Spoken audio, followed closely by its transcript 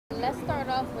let's start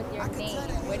off with your name.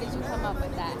 Where did you come up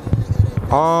with that?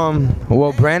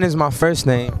 Well, Brandon's my first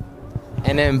name.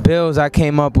 And then bills, I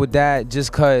came up with that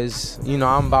just cause, you know,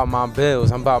 I'm about my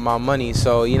bills, I'm about my money.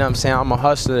 So, you know what I'm saying, I'm a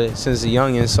hustler since a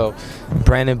youngin', so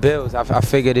Brandon Bills, I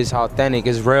figured it's authentic,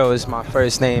 it's real, it's my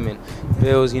first name, and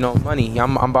bills, you know, money,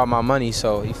 I'm about my money,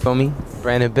 so, you feel me?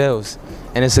 Brandon Bills.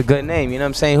 And it's a good name, you know what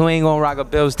I'm saying? Who ain't gonna rock a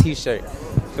Bills t-shirt?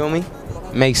 Feel me?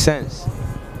 Makes sense.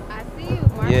 I see you,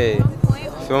 Mark. On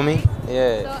point. Feel me?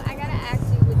 Yeah. So I gotta ask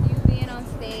you, with you being on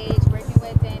stage, working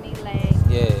with Danileigh,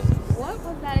 Yeah. what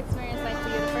was that experience like for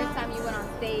you the first time you went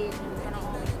on stage in front of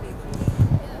all these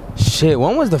people? Shit,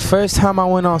 when was the first time I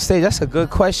went on stage? That's a good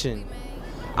question.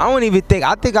 I don't even think,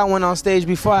 I think I went on stage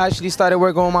before I actually started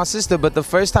working with my sister, but the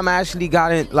first time I actually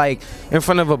got in, like, in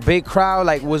front of a big crowd,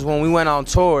 like, was when we went on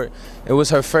tour. It was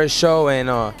her first show,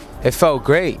 and it felt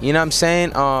great, you know what I'm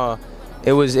saying?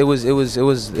 It was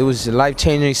a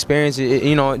life-changing experience.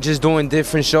 You know, just doing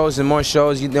different shows and more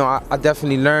shows. You know, I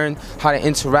definitely learned how to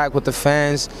interact with the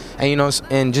fans, and you know,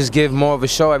 and just give more of a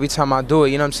show every time I do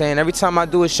it. You know what I'm saying? Every time I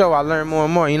do a show, I learn more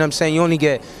and more. You know what I'm saying? You only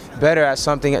get better at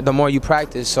something the more you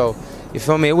practice. So, you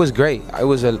feel me? It was great. I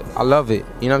love it.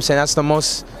 You know what I'm saying? That's the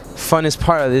most funnest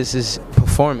part of this, is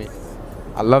performing.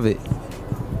 I love it.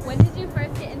 When did you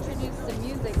first get introduced to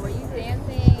music? Were you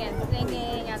dancing and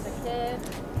singing as a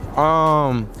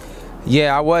kid?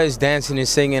 Yeah, I was dancing and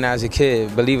singing as a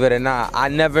kid, believe it or not. I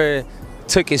never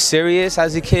took it serious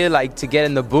as a kid, like to get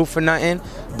in the booth or nothing,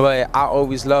 but I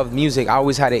always loved music. I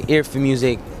always had an ear for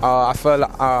music. I feel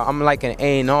I'm like an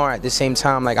A&R at the same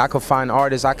time. Like, I could find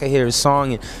artists, I could hear a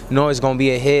song and know it's gonna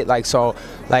be a hit. Like, so,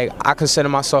 like, I consider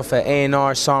myself an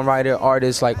A&R, songwriter,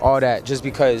 artist, like all that, just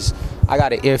because I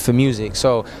got an ear for music.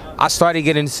 So I started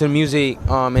getting into music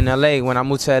in LA when I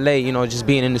moved to LA, you know, just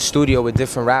being in the studio with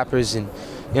different rappers, and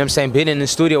you know what I'm saying, being in the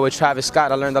studio with Travis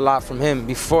Scott. I learned a lot from him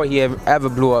before he ever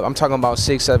blew up. I'm talking about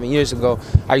 6-7 years ago.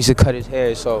 I used to cut his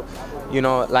hair, so, you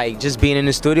know, like, just being in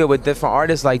the studio with different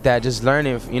artists like that, just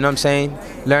learning, you know what I'm saying,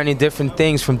 learning different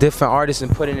things from different artists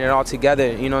and putting it all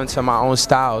together, you know, into my own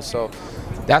style. So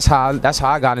that's how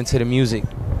I got into the music.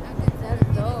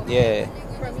 That's dope. Yeah.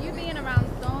 From you being around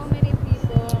so many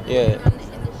people, Yeah, from the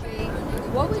industry,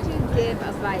 what would you give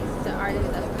advice to artists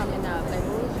that's coming up? Like,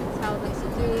 what would you tell them to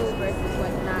do versus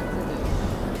what not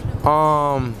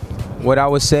to do? What I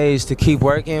would say is to keep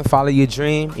working, follow your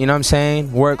dream, you know what I'm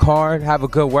saying? Work hard, have a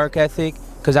good work ethic,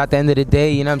 because at the end of the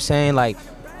day, you know what I'm saying, like,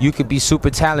 you could be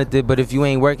super talented, but if you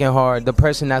ain't working hard, the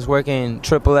person that's working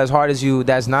triple as hard as you,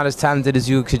 that's not as talented as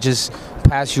you, could just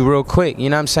pass you real quick, you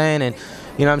know what I'm saying? And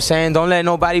you know what I'm saying? Don't let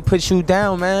nobody put you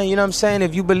down, man. You know what I'm saying?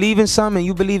 If you believe in something,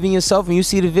 you believe in yourself, and you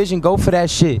see the vision, go for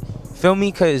that shit. Feel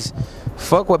me? Because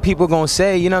fuck what people gonna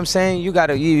say, you know what I'm saying? You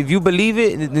gotta, if you believe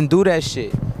it, then do that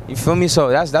shit. You feel me? So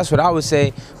that's what I would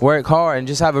say. Work hard and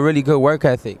just have a really good work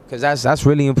ethic, because that's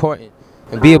really important.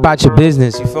 And be about your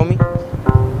business, you feel me?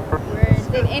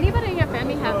 Did anybody in your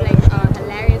family have like a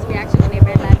hilarious reaction when they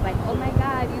realized, like, oh my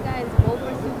god, you guys both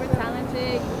are super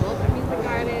talented, you both are music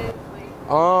artists?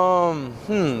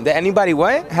 Like, Did anybody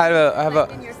what? Have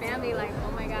like in your family, like,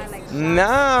 oh my god, like,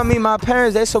 Nah, I mean, my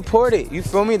parents, they support it. You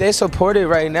feel me? They support it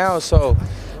right now. So,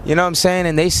 you know what I'm saying?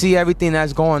 And they see everything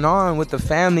that's going on with the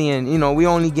family, and, you know, we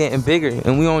only getting bigger,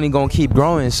 and we only gonna keep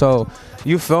growing. So,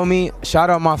 you feel me? Shout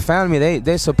out my family.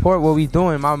 They support what we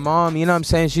doing. My mom, you know what I'm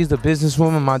saying? She's the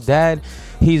businesswoman. My dad,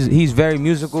 he's very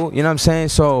musical. You know what I'm saying?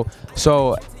 So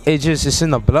it's in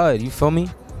the blood. You feel me?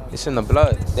 It's in the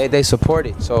blood. They support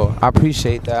it. So I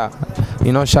appreciate that.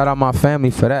 You know, shout out my family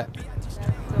for that.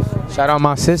 Shout out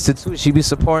my sister too. She be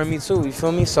supporting me too. You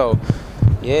feel me? So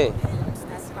yeah.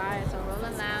 That's fire. So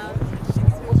Rolling Loud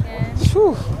next weekend.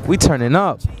 Whew, we turning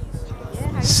up.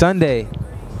 Yeah, Sunday.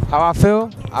 How I feel?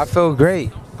 I feel great. You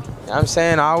know what I'm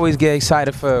saying? I always get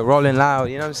excited for Rolling Loud.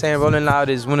 You know what I'm saying? Rolling Loud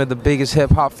is one of the biggest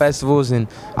hip-hop festivals, and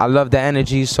I love the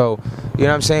energy. So, you know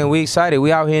what I'm saying? We excited.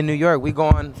 We out here in New York. We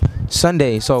going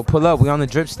Sunday. So pull up. We on the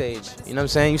drip stage. You know what I'm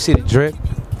saying? You see the drip.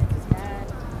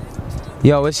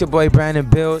 Yo, it's your boy Brandon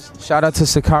Bills. Shout out to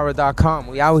Sakara.com.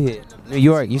 We out here. New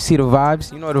York. You see the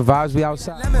vibes? You know the vibes. We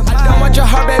outside. I don't want your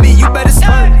heart, baby. You better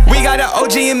smoke. We got an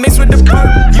OG and mix with the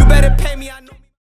perk. You better pay me.